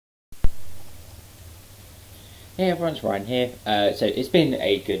Hey everyone, it's Ryan here. So it's been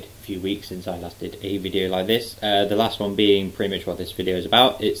a good few weeks since I last did a video like this. The last one being pretty much what this video is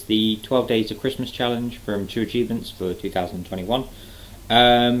about. It's the 12 Days of Christmas Challenge from True Achievements for 2021.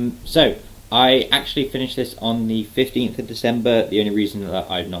 So I actually finished this on the 15th of December. The only reason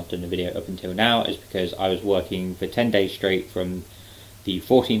that I've not done a video up until now is because I was working for 10 days straight from the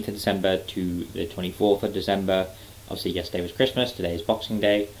 14th of December to the 24th of December. Obviously yesterday was Christmas, today is Boxing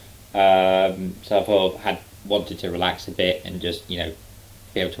Day. So I thought I wanted to relax a bit and just, be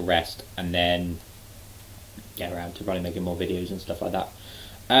able to rest and then get around to probably making more videos and stuff like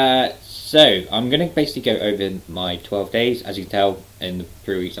that. So I'm going to basically go over my 12 days. As you can tell, in the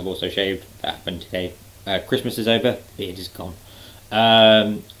 3 weeks I've also shaved. That happened today. Christmas is over, beard is gone.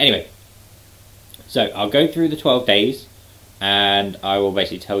 Anyway, so I'll go through the 12 days and I will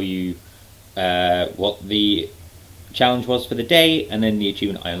basically tell you what the challenge was for the day and then the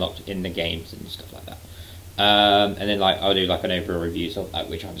achievement I unlocked in the games and stuff like that. And then I'll do an overall review of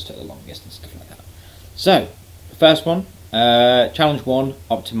which ones took the longest and stuff like that. So, the first one, challenge 1,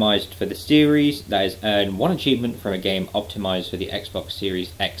 optimized for the series. That is, earn 1 achievement from a game optimized for the Xbox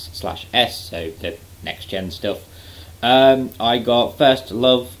Series X/S, so the next gen stuff. I got First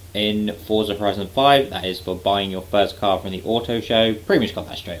Love in Forza Horizon 5. That is for buying your first car from the auto show. Pretty much got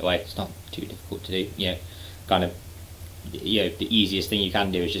that straight away. It's not too difficult to do. The easiest thing you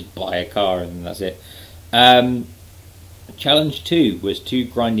can do is just buy a car and that's it. Challenge 2 was 2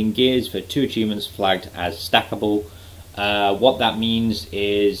 grinding gears for 2 achievements flagged as stackable. What that means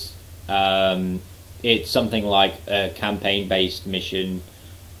is it's something like a campaign based mission,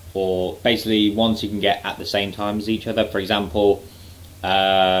 or basically ones you can get at the same time as each other. For example,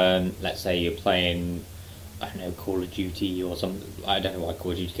 let's say you're playing, I don't know, Call of Duty or something. I don't know why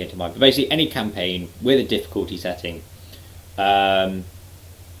Call of Duty came to mind, but basically any campaign with a difficulty setting.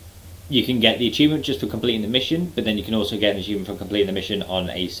 You can get the achievement just for completing the mission, but then you can also get an achievement for completing the mission on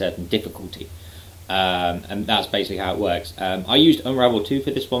a certain difficulty. And that's basically how it works. I used Unravel 2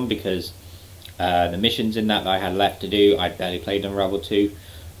 for this one because the missions in that I had left to do, I barely played Unravel 2.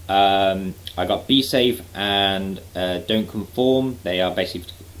 I got Be Safe and Don't Conform. They are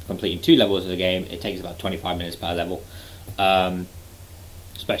basically completing 2 levels of the game. It takes about 25 minutes per level,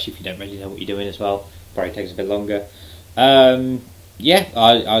 especially if you don't really know what you're doing as well. Probably takes a bit longer. Yeah,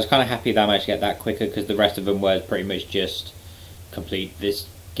 I was kind of happy that I managed to get that quicker, because the rest of them were pretty much just complete this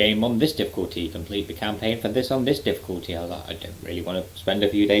game on this difficulty, complete the campaign for this on this difficulty. I was like, I don't really want to spend a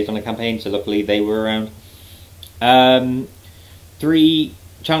few days on a campaign, so luckily they were around. Challenge 3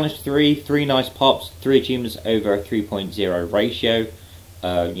 nice pops, 3 achievements over a 3.0 ratio,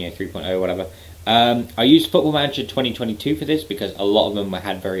 3.0 whatever. I used Football Manager 2022 for this because a lot of them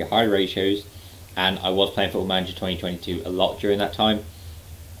had very high ratios, and I was playing Football Manager 2022 a lot during that time.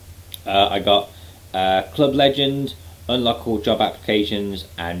 I got Club Legend, Unlock All Job Applications,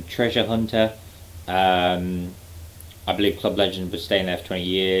 and Treasure Hunter. I believe Club Legend was staying there for 20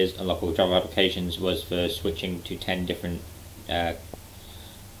 years. Unlock All Job Applications was for switching to 10 different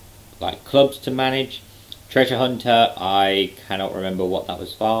clubs to manage. Treasure Hunter, I cannot remember what that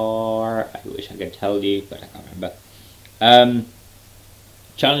was for. I wish I could tell you, but I can't remember.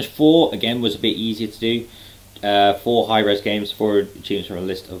 Challenge 4, again, was a bit easier to do. 4 high-res games, 4 achievements from a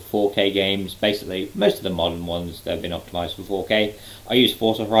list of 4K games. Basically, most of the modern ones that have been optimized for 4K. I used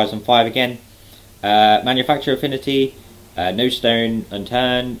Forza Horizon 5 again. Manufacturer Affinity, No Stone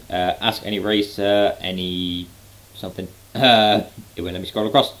Unturned, Ask Any Racer, Any something. It won't let me scroll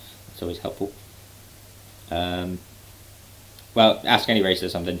across. It's always helpful. Well, Ask Any Racer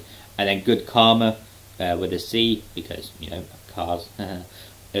something. And then Good Karma with a C, because, cars.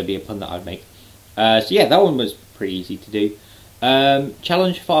 It would be a pun that I'd make. So yeah, that one was pretty easy to do.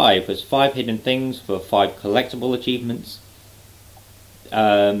 Challenge 5 was 5 hidden things for 5 collectible achievements.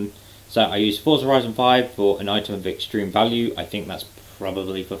 So I used Forza Horizon 5 for an item of extreme value. I think that's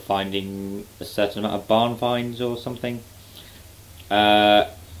probably for finding a certain amount of barn finds or something.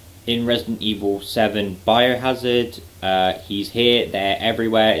 In Resident Evil 7 Biohazard, He's Here, There,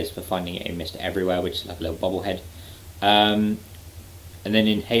 Everywhere is for finding a Mr. Everywhere, which is like a little bobblehead. And then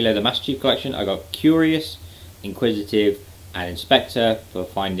in Halo the Master Chief Collection, I got Curious, Inquisitive, and Inspector for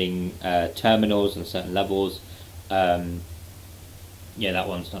finding terminals and certain levels. Yeah, that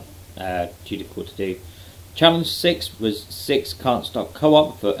one's not too difficult to do. Challenge 6 was 6 Can't Stop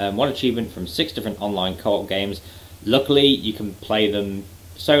Co-op for 1 achievement from 6 different online co-op games. Luckily, you can play them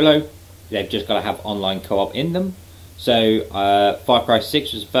solo. They've just got to have online co-op in them. So Far Cry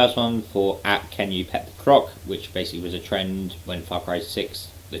 6 was the first one for Can You Pet the Croc, which basically was a trend when Far Cry 6,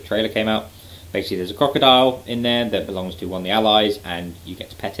 the trailer, came out. Basically there's a crocodile in there that belongs to one of the allies and you get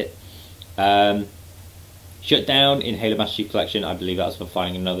to pet it. Shutdown in Halo Master Chief Collection, I believe that's for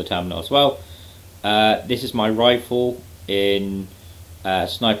finding another terminal as well. This is my rifle in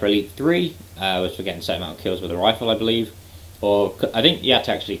Sniper Elite 3, was for getting a certain amount of kills with a rifle, I believe. Or I think you had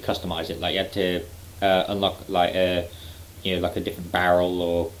to actually customize it, like you had to unlock like a like a different barrel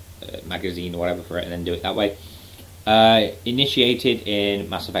or magazine or whatever for it, and then do it that way. Initiated in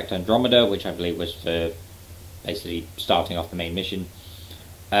Mass Effect Andromeda, which I believe was for basically starting off the main mission.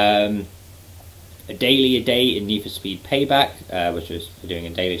 A day in Need for Speed Payback, which was for doing a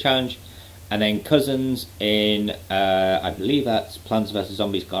daily challenge. And then Cousins in, I believe that's Plants vs.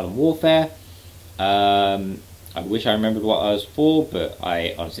 Zombies Garden Warfare. I wish I remembered what I was for, but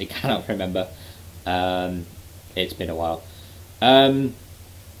I honestly cannot remember. It's been a while.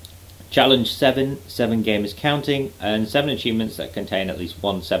 Challenge 7 gamers counting, and 7 achievements that contain at least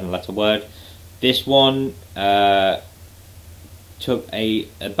one 7-letter word. This one took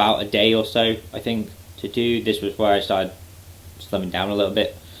about a day or so, I think, to do. This was where I started slimming down a little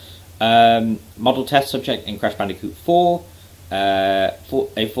bit. Model test subject in Crash Bandicoot 4,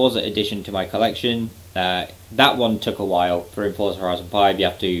 a Forza addition to my collection. That one took a while. For in Forza Horizon 5, you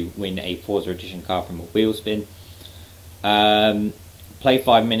have to win a Forza edition car from a wheel spin. Play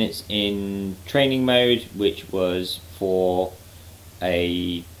 5 minutes in training mode, which was for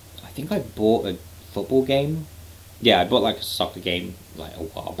I think I bought a football game. Yeah, I bought like a soccer game like a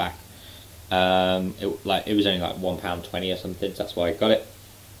while back. It was only like £1.20 or something, so that's why I got it.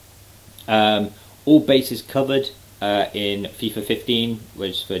 All bases covered in FIFA 15,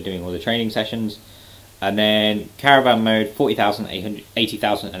 which is for doing all the training sessions. And then caravan mode, 40,000,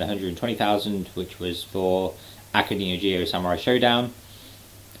 80,000 and 120,000, which was for Aka Neo Geo Samurai Showdown.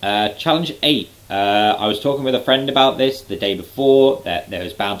 Challenge 8. I was talking with a friend about this the day before, that there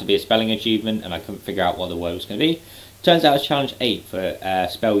was bound to be a spelling achievement and I couldn't figure out what the word was going to be. Turns out it's Challenge 8 for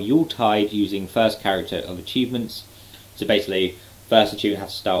spell Yuletide using first character of achievements. So basically, first achievement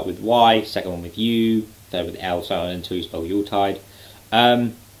has to start with Y, second one with U, third with L, so on until you spell Yuletide.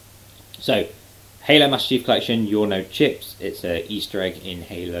 So, Halo Master Chief Collection, You'll Know Chips. It's an Easter egg in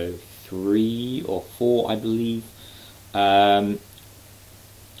Halo 3 or 4, I believe.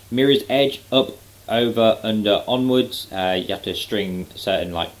 Mirror's Edge, up, over, under, onwards. You have to string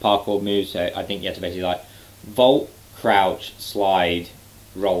certain like parkour moves. So I think you have to basically like vault, crouch, slide,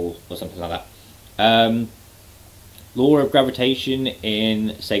 roll, or something like that. Law of Gravitation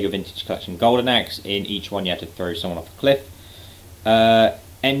in Sega Vintage Collection Golden Axe. In each one you have to throw someone off a cliff.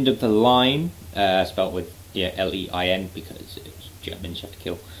 End of the Line, spelled with L-E-I-N because it's German, you have to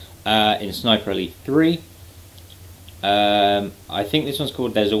kill. In Sniper Elite 3. I think this one's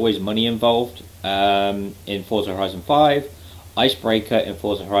called There's Always Money Involved in Forza Horizon 5. Icebreaker in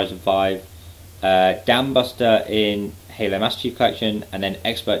Forza Horizon 5. Dam Buster in Halo Master Chief Collection. And then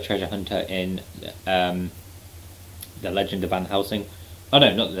Expert Treasure Hunter in The Legend of Van Helsing. Oh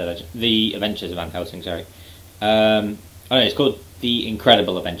no, not The Legend. The Adventures of Van Helsing, sorry. Oh no, it's called The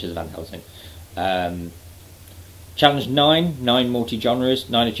Incredible Adventures of Van Helsing. Challenge 9 multi-genres.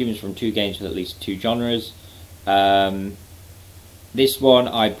 9 achievements from 2 games with at least 2 genres. This one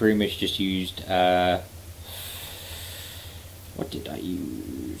I pretty much just used, what did I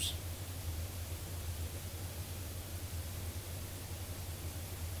use?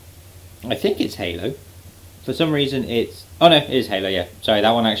 I think it's Halo. For some reason it's, oh no, it is Halo, yeah. Sorry,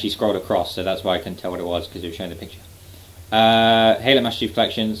 that one actually scrolled across, so that's why I couldn't tell what it was, because it was showing the picture. Halo Master Chief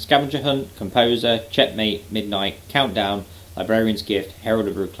Collection, Scavenger Hunt, Composer, Checkmate, Midnight, Countdown, Librarian's Gift, Herald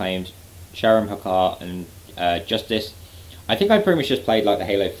of Reclaimed, Sharam Hakar, and Justice. I think I pretty much just played like the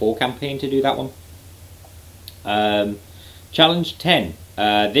Halo 4 campaign to do that one. Challenge 10.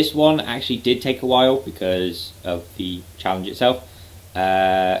 This one actually did take a while because of the challenge itself.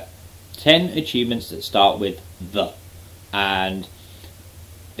 10 achievements that start with the. And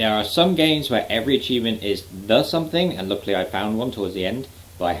there are some games where every achievement is the something, and luckily I found one towards the end,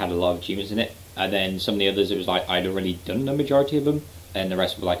 but I had a lot of achievements in it. And then some of the others, it was like I'd already done the majority of them, and the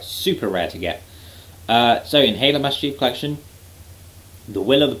rest were like super rare to get. So in Halo Master Chief Collection, The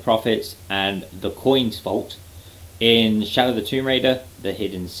Will of the Prophets and The Coin's Vault. In Shadow of the Tomb Raider, The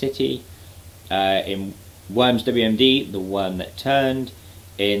Hidden City. In Worms WMD, The Worm That Turned.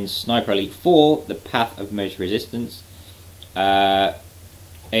 In Sniper Elite 4, The Path of Most Resistance.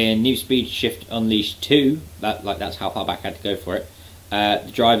 In New Speed Shift Unleashed 2, that's how far back I had to go for it.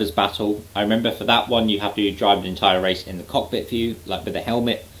 The Driver's Battle. I remember for that one you have to drive an entire race in the cockpit view, like with a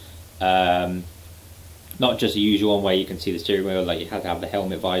helmet. Not just the usual one where you can see the steering wheel, like you have to have the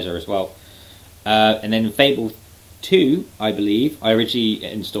helmet visor as well. And then Fable 2, I believe. I originally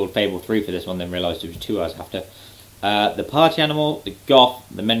installed Fable 3 for this one, then realised it was 2 hours after. The Party Animal, the Goth,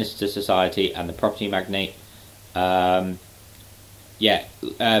 the Menace to Society, and the Property Magnate. Yeah,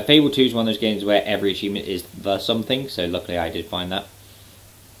 Fable 2 is one of those games where every achievement is the something, so luckily I did find that.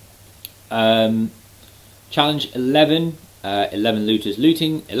 Challenge 11, 11 looters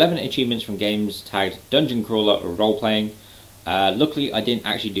looting, 11 achievements from games tagged Dungeon Crawler or Role Playing. Luckily I didn't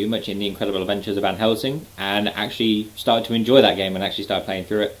actually do much in The Incredible Adventures of Van Helsing, and actually started to enjoy that game and actually started playing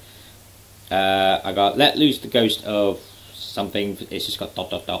through it. I got Let Loose the Ghost of something, it's just got ...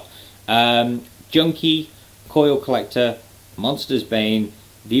 Junkie, Coil Collector, Monster's Bane,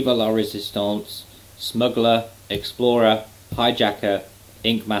 Viva la Resistance, Smuggler, Explorer, Hijacker,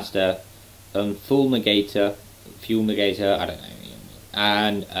 Ink Master, Fuel Negator, I don't know,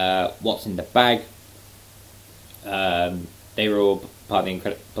 and What's in the Bag. They were all part of The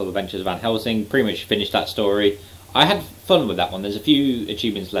Incredible Adventures of Van Helsing. Pretty much finished that story. I had fun with that one. There's a few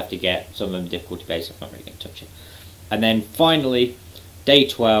achievements left to get, some of them difficulty based, so I'm not really going to touch it. And then finally, Day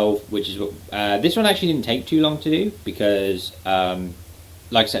 12, which is what this one actually didn't take too long to do, because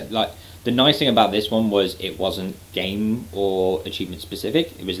like I said, the nice thing about this one was it wasn't game or achievement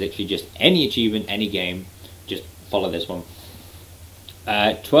specific. It was literally just any achievement, any game, just follow this one.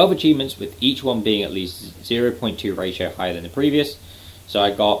 12 achievements, with each one being at least 0.2 ratio higher than the previous. So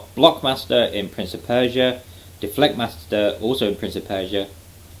I got Blockmaster in Prince of Persia, Deflect Master also in Prince of Persia,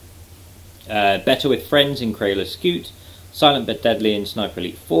 Better with Friends in Cradle of Scoot, Silent but Deadly in Sniper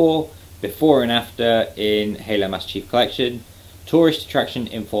Elite 4, Before and After in Halo Master Chief Collection, Tourist Attraction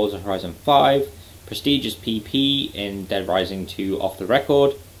in Forza Horizon 5, Prestigious PP in Dead Rising 2 Off the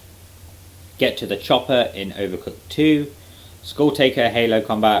Record, Get to the Chopper in Overcooked 2, Skulltaker Halo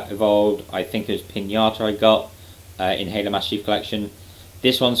Combat Evolved, I think it was Pinata I got in Halo Master Chief Collection.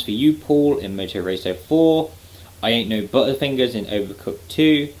 This one's for you, Paul, in Moto Racer 4, I Ain't No Butterfingers in Overcooked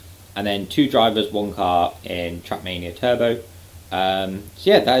 2, and then 2 drivers, 1 car in Trackmania Turbo. So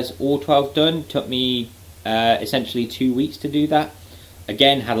yeah, that is all 12 done. Took me essentially 2 weeks to do that.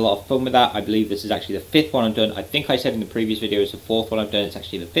 Again, had a lot of fun with that. I believe this is actually the 5th one I've done. I think I said in the previous video it's the 4th one I've done. It's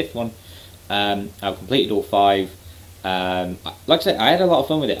actually the 5th one. I've completed all 5. Like I said, I had a lot of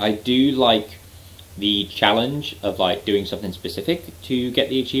fun with it. I do like the challenge of like doing something specific to get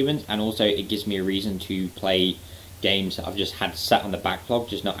the achievements, and also it gives me a reason to play games that I've just had sat on the backlog,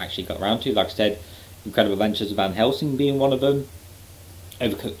 just not actually got around to. Like I said, Incredible Adventures of Van Helsing being one of them,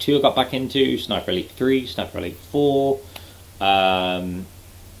 Overcooked 2 I got back into, Sniper Elite 3, Sniper Elite 4,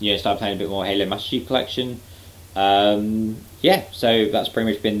 yeah, started playing a bit more Halo Master Chief Collection. Yeah, so that's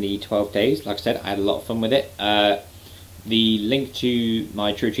pretty much been the 12 days. Like I said, I had a lot of fun with it. The link to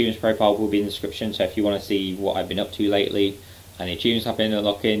my True Achievements profile will be in the description, so if you want to see what I've been up to lately and the achievements I've been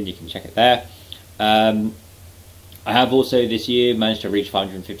unlocking, you can check it there. I have also this year managed to reach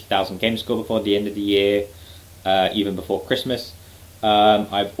 550,000 game score before the end of the year, even before Christmas.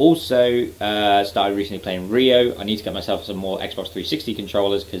 I've also started recently playing Rio. I need to get myself some more Xbox 360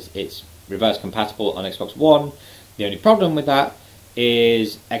 controllers because it's reverse compatible on Xbox One. The only problem with that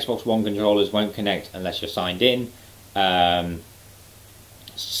is Xbox One controllers won't connect unless you're signed in.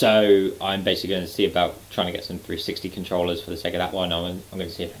 So I'm basically going to see about trying to get some 360 controllers for the sake of that one. I'm going to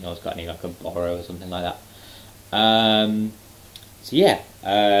see if anyone's got any like a borrow or something like that. So yeah,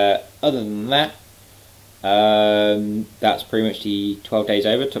 other than that, that's pretty much the 12 days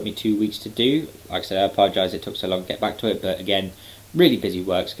over. It took me 2 weeks to do. Like I said, I apologise it took so long to get back to it, but again, really busy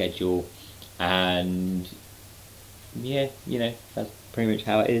work schedule, and yeah, you know, that's pretty much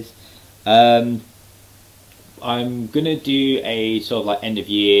how it is. I'm gonna do a sort of like end of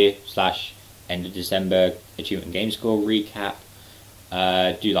year / end of December achievement game score recap.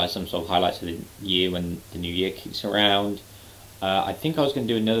 Do like some sort of highlights of the year when the new year kicks around. I think I was going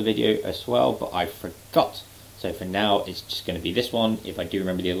to do another video as well, but I forgot. So for now, it's just going to be this one. If I do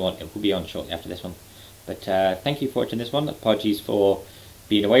remember the other one, it will be on shortly after this one. But thank you for watching this one. Apologies for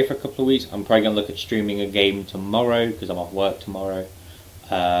being away for a couple of weeks. I'm probably going to look at streaming a game tomorrow because I'm off work tomorrow.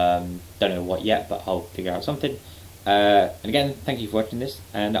 Don't know what yet, but I'll figure out something. And again, thank you for watching this,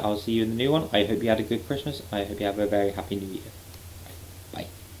 and I'll see you in the new one. I hope you had a good Christmas. I hope you have a very happy New Year.